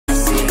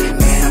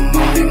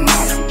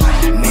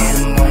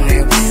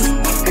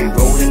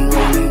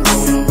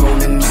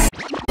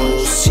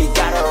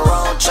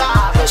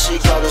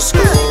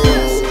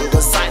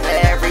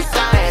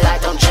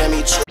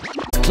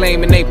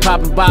claiming they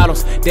popping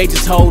bottles, they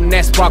just holding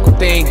that sparkle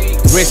thing.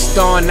 Wrist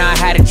on, I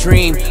had a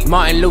dream.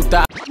 Martin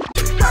Luther.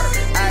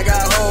 I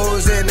got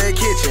hoes in the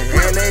kitchen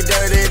and they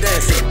dirty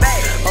dancing.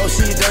 Oh,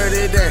 she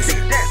dirty dancing.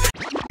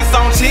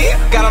 On cheap,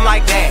 got them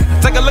like that.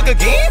 Take a look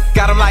again,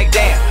 got them like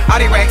that. All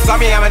these racks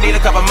on me, I'ma need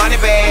a couple money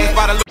bags.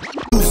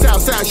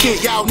 Southside shit,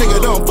 y'all nigga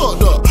done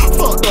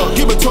fucked up.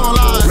 Give it to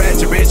online.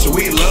 Ratchet bitch,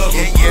 we love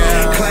it.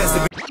 Yeah.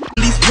 Classic.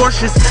 These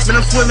Porsches, man,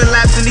 I'm swimming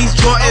laps in these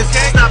Jordans.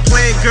 Stop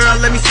playing, girl,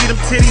 let me see them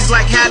titties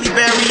like Halle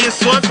Berry and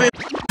Swarpin'.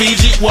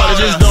 Fiji water,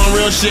 just doing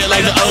real shit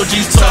like the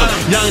OGs told.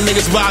 Young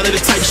niggas wild at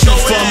the type shit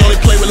from, only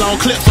play with long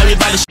clips,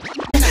 everybody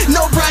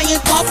No Brian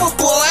Papa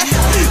boy,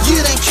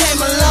 you done came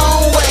a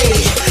long way.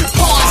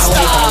 Porn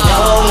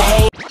star.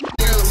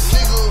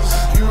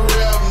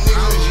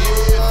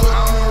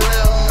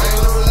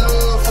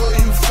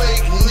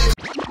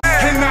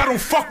 And I don't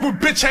fuck with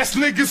bitch ass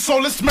niggas, so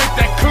let's make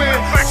that clear.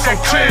 So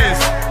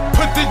cheers,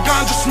 put the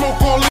ganja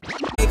smoke all in.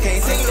 You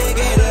can't see they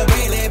get up,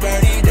 they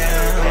burn it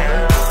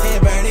down. They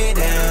burn it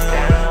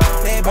down.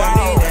 They burn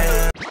it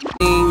down.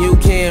 You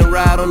can't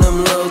ride on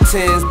them little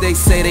tens. They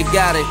say they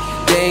got it,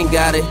 they ain't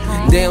got it.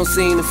 They don't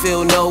seem to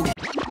feel no.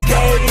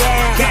 Go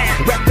down,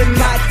 reppin'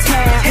 my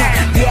town.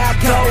 Yeah, I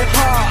go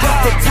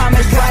hard. The time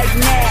is right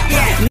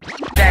now.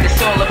 That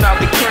it's all about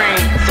the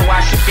cream, so I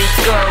should be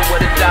good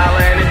with $1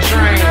 and a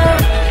dream.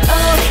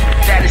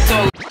 That it's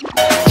all.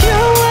 You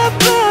are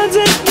born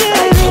to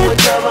get it.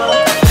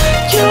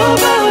 You are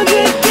born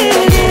to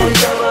get it.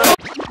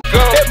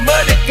 That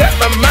money got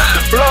my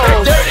mind blown.